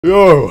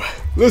Yo,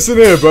 listen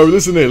here, bro.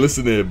 Listen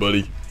here,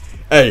 buddy.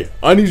 Hey,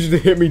 I need you to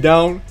hit me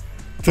down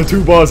to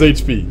 2 bars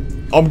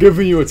HP. I'm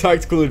giving you a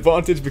tactical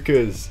advantage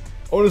because,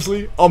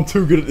 honestly, I'm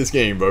too good at this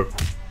game, bro.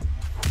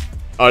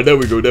 Alright, there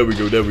we go.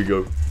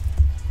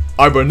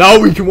 Alright, bro, now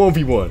we can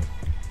 1v1.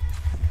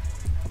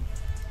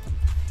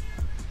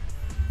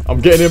 I'm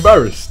getting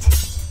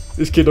embarrassed.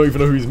 This kid don't even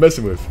know who he's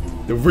messing with.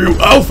 The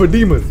real alpha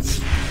demons.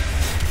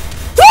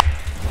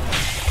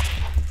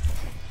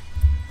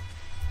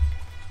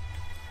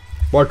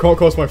 But I can't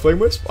cast my flame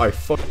wisp? I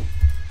fuck.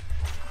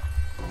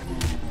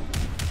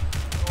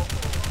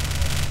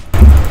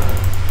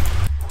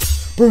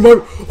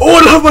 Bro, oh, I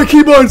don't have my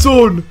keybinds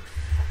on!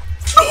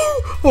 No!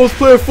 I was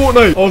playing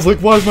Fortnite. I was like,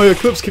 why is my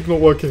eclipse kick not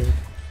working?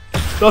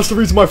 That's the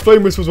reason my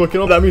flame wisp was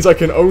working. That means I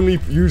can only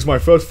use my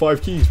first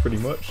 5 keys, pretty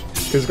much.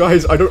 Because,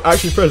 guys, I don't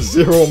actually press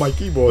 0 on my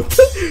keyboard.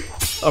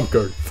 I'm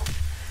good.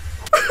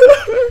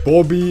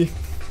 Bobby.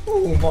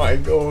 Oh my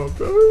god,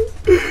 bro.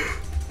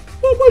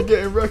 How am I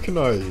getting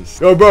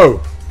recognized? Yo,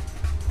 bro.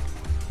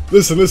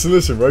 Listen,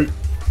 right?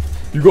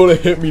 You gotta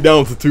hit me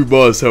down to 2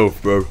 bars health,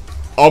 bro.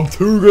 I'm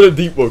too good at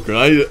Deepwoken.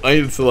 I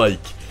need to, like...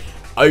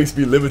 I used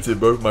to be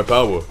limited, bro, with my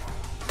power.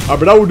 Alright,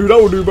 but that will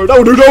do, bro. That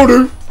will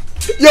do!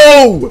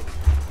 Yo!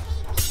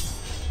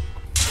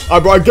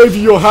 Alright, bro, I gave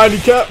you your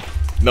handicap.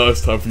 Now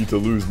it's time for you to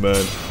lose,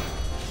 man.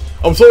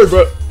 I'm sorry,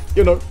 bro.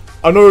 You know,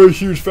 I know you're a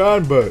huge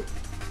fan, but...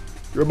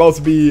 You're about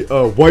to be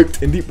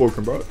wiped in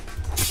Deepwoken, bro.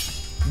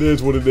 It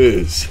is what it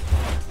is.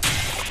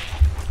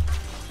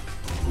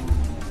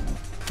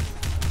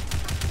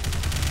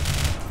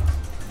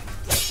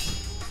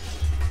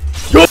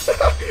 Yo!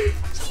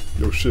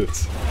 Yo,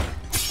 shit.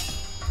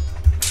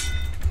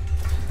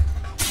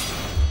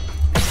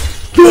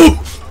 No!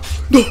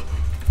 No!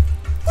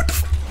 What the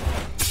f—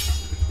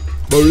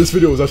 Bro, this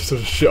video was actually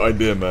such a shit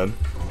idea, man.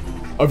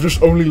 I've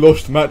just only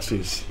lost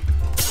matches.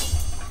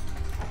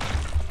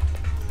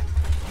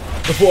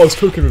 I thought I was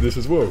cooking with this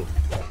as well.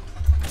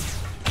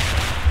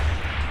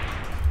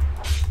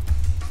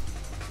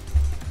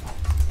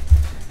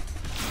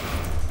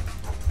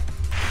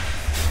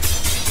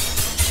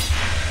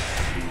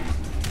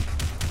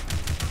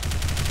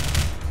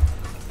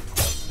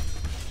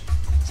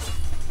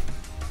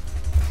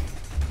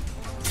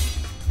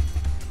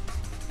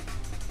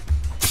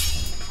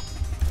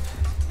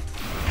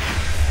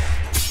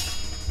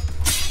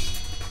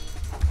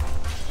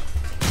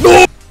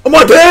 No! Am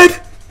I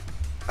dead?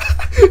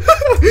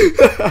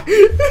 No.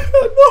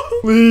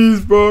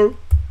 Please, bro.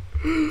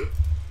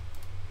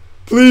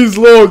 Please,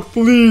 log.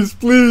 Please,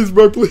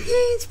 bro.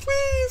 Please.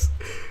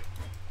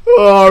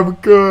 Oh, I'm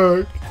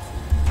good.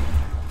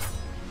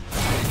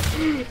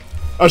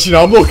 Actually,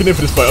 no, I'm locking in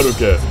for this fight. I don't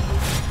care.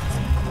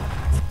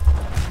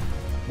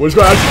 Well, this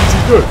guy actually thinks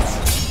he's good.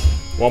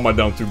 Why am I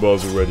down 2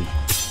 bars already?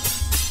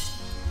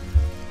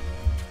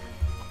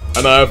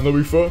 And I have no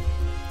refer?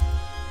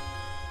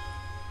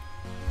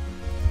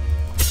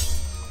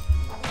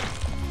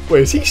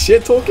 Wait, is he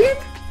shit talking?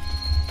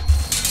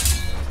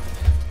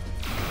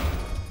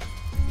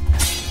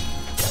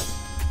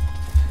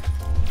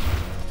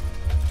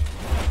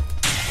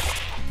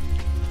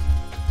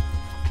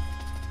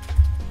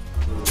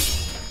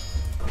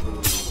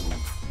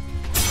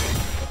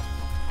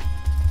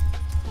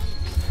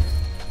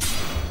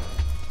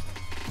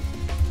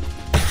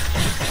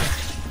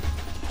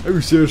 Are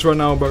you serious right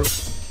now, bro?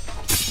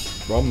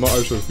 Bro, I'm not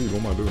HSP.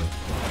 What am I doing?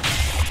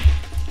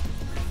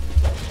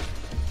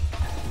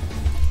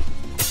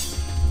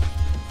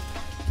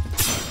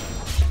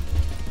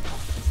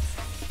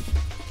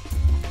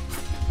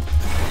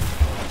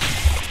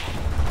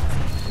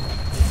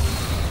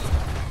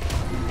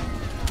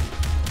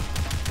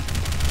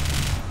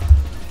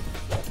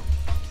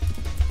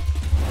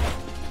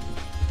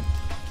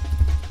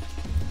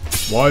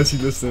 Why is he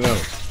listening out?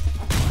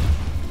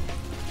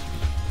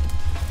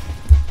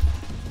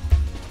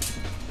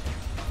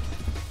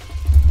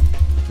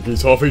 Okay,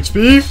 he's half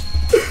HP.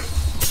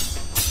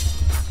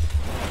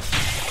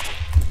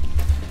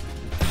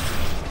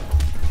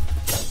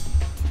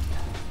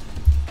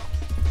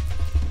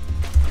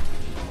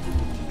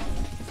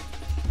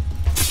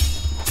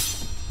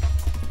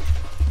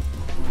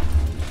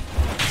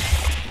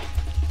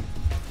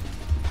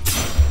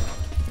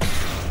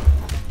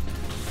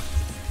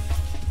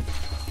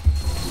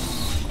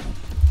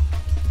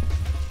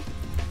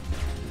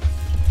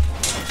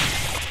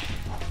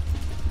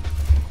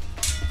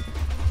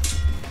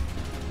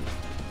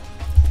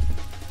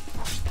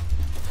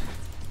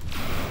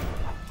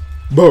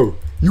 Bro,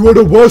 you are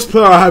the worst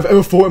player I have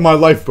ever fought in my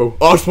life, bro.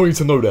 I just want you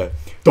to know that.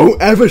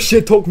 Don't ever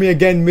shit talk me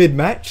again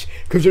mid-match,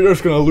 because you're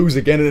just gonna lose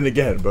again and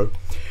again, bro.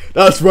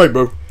 That's right,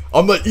 bro.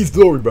 I'm like East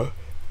Glory, bro.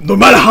 No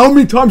matter how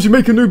many times you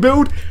make a new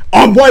build,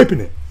 I'm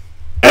wiping it.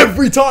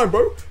 Every time,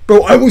 bro.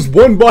 Bro, I was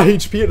 1 bar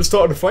HP at the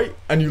start of the fight,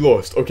 and you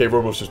lost. Okay,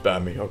 Roblox just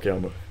banned me. Okay,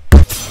 I'm a...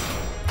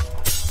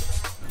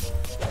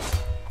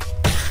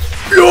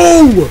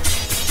 Yo!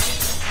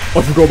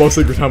 I forgot about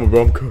Sacred Hammer,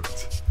 bro. I'm cooked.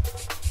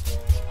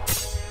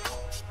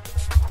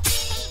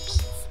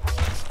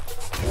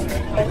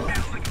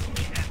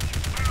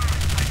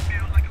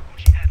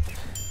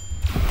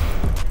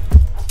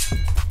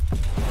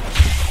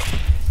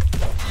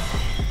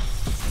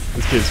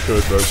 kid's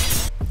good, bro.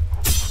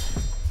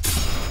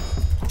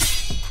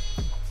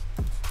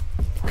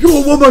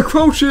 Yo, what am I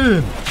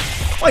crouching?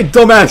 My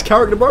dumbass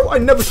character, bro. I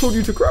never told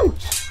you to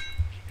crouch.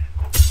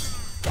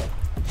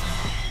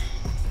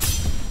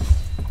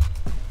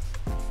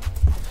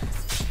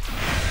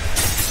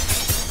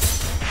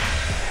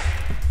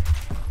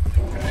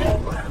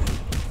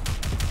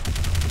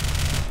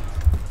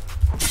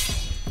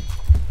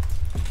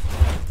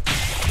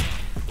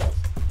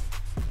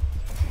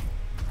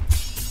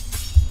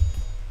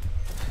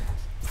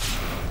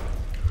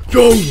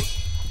 Yo!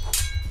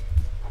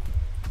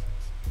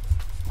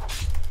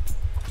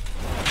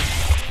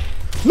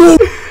 No!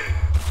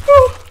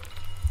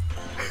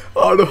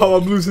 I don't know how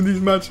I'm losing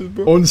these matches,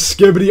 bro. On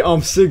Skibbity,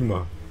 I'm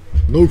Sigma.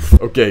 No.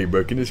 Okay,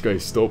 bro. Can this guy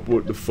stop?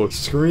 What the fuck?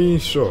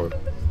 Screenshot.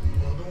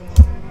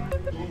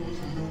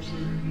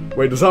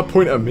 Wait, does that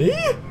point at me?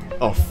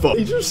 Oh fuck!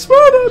 He just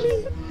smiled at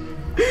me.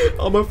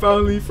 I'm a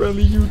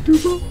family-friendly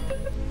YouTuber.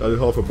 That is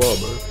half a bar,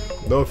 man.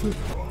 Nothing.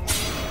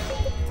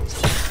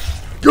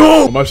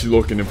 Go! I'm actually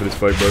locking in for this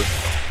fight, bro.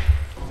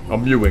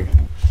 I'm mewing.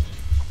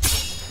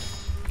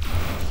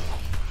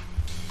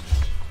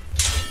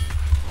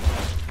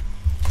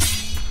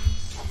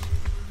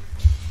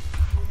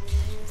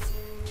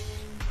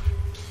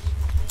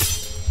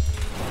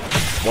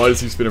 Why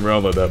does he spin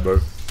around like that, bro?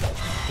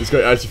 This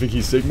guy actually think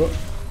he's Sigma?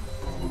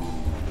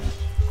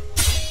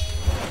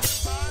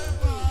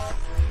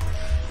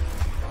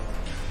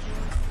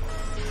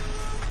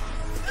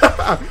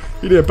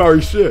 He didn't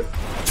parry shit.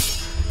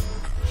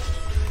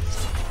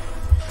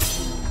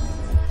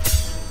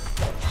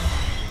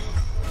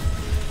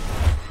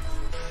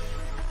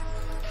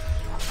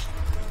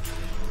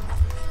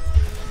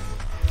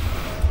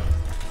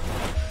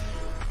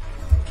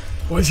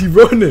 Why is he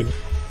running?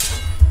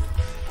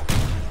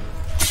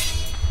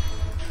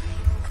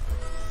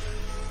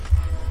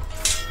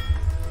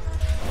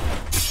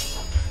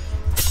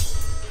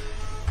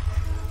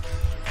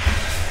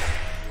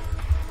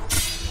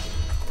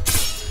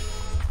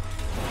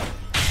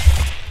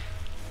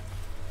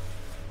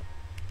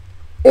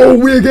 Oh,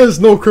 we against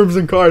no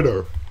Crimson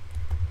Kaido.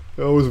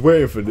 I was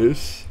waiting for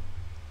this.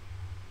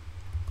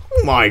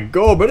 Oh my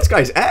god, but this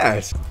guy's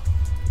ass.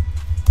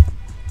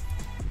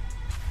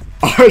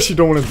 I actually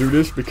don't want to do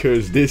this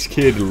because this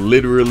kid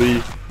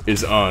literally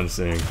is on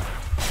saying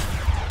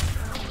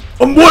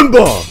I'm one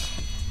bar.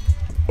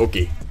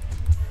 Okay.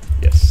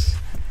 Yes.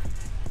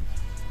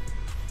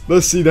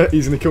 Let's see that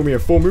he's gonna kill me in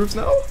 4 moves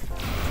now.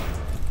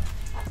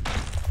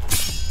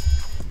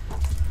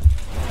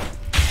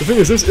 The thing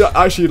is, this is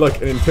actually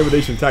like an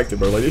intimidation tactic,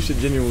 bro. Like, this shit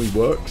genuinely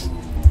works.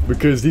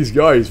 Because these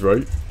guys,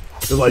 right?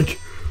 They're like,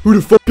 who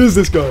the fuck is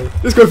this guy?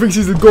 This guy thinks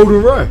he's the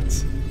golden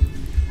rat.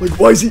 Like,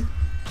 why is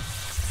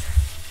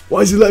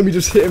he letting me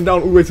just hit him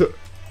down all the way to...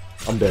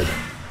 I'm dead.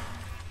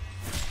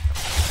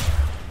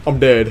 I'm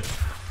dead.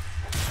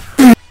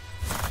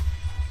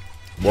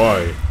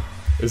 Why?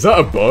 Is that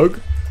a bug?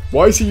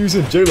 Why is he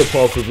using Jailer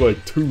Path with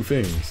like 2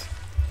 things?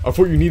 I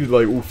thought you needed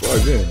like all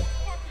 5 in.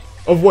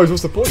 Otherwise,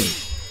 what's the point?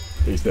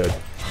 He's dead.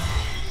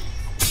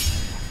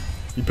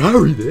 He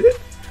parried it?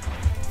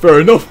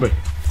 Fair enough, man.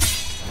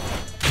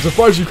 I'm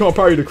surprised you can't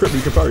parry the crit, but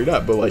you can parry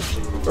that, but like,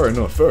 fair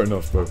enough,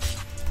 bro.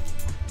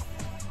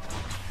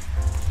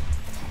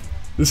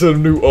 This is a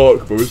new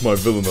arc, bro. It's my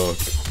villain arc.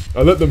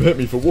 I let them hit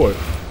me for what?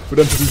 For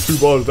them to do 2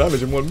 bars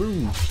damage in 1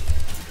 move.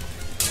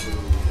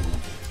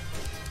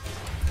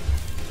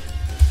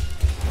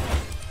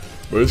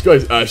 Bro, this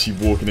guy's actually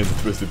walking into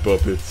Twisted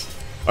Puppets.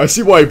 I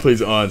see why he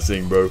plays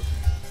Ansing, bro.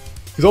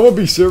 Because I'm gonna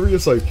be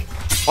serious, like,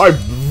 I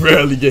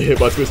rarely get hit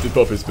by Twisted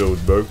Puppets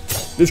builds, bro.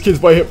 This kid's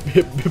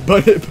hit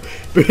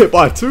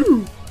by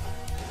 2.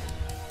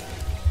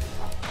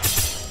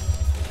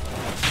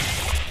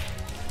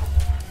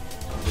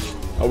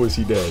 How is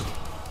he dead?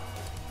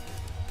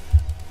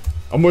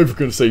 I'm not even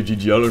gonna say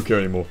GG, I don't care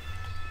anymore.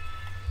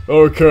 I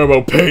don't care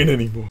about pain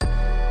anymore.